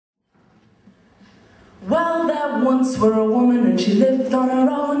Well, there once were a woman, and she lived on her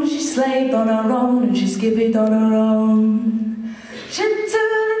own, and she slaved on her own, and she skivvied on her own. She had 2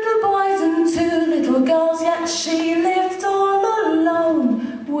 little boys and 2 little girls, yet she lived all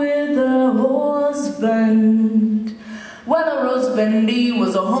alone with her husband. Well, her husband, he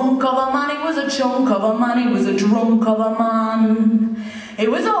was a hunk of a man, he was a chunk of a man, he was a drunk of a man. He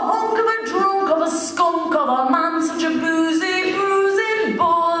was a hunk of a drunk of a skunk of a man, such a boozy, bruising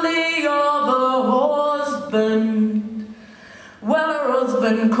bully of a husband. Well, her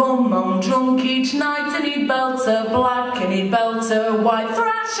husband come home drunk each night, and he'd belt her black and he'd belt her white,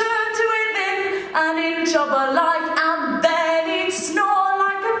 thrash her to within an inch of her life, and then he'd snore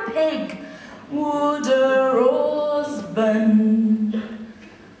like a pig, would her husband.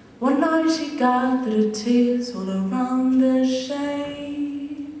 One night she gathered her tears all around her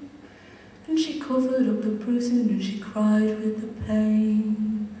shame, and she covered up the bruising and she cried with the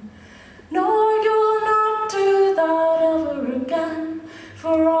pain. No, you'll not do that ever again,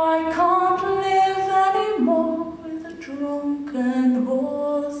 for I can't live anymore with a drunken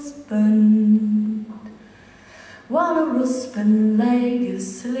husband. While her husband lay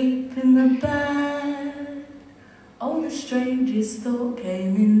asleep in the bed, oh, the strangest thought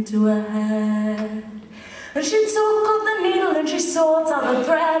came into her head. And she took up the needle and she sought out the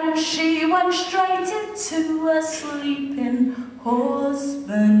thread, and she went straight into her sleeping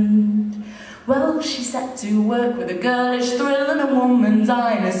husband. Well, she set to work with a girlish thrill and a woman's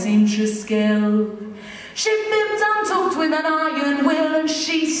eye and a seamstress skill. She bibbed and tucked with an iron will, and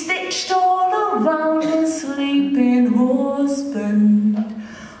she stitched all around her sleeping husband.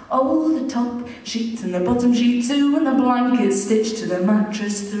 Oh, the top sheet and the bottom sheet too, and the blanket stitched to the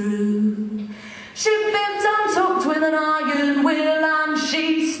mattress through. She bibbed and tucked with an iron will, and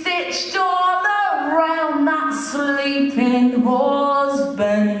she stitched all around that sleeping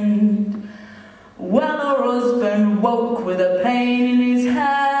husband. Well, her husband woke with a pain in his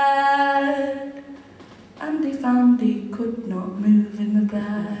head, and he found he could not move in the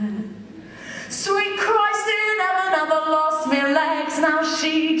bed. Sweet Christ in heaven, have I lost me legs? Now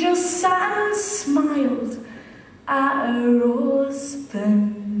she just sat and smiled at her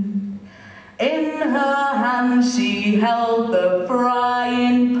husband. In her hand she held the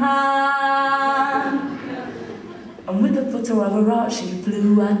frying pan, and with the flutter of her heart she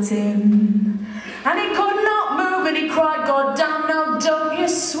flew at him. And he could not move, and he cried, God damn, now don't you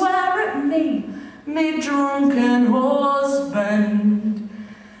swear at me, me drunken husband.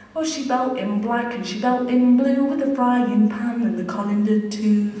 Well, she belt in black and she belt in blue, with the frying pan and the colander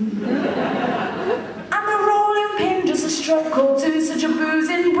too. And the rolling pin just a stroke or two, such a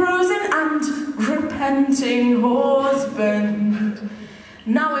boozing, bruising and repenting husband.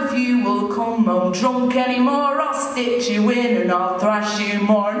 Now if you will come home drunk anymore, I'll stitch you in and I'll thrash you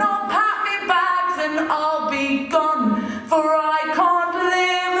more, and I'll pack me bags and I'll be gone, for I can't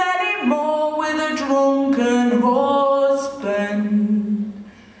live anymore with a drunken husband.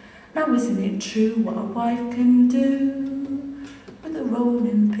 Now isn't it true what a wife can do with a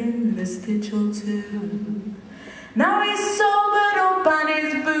rolling pin and a stitch or two? Now he's sobered up and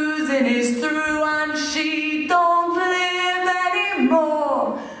his boozing is through, and she don't live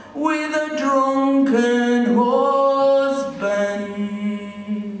anymore with a drunk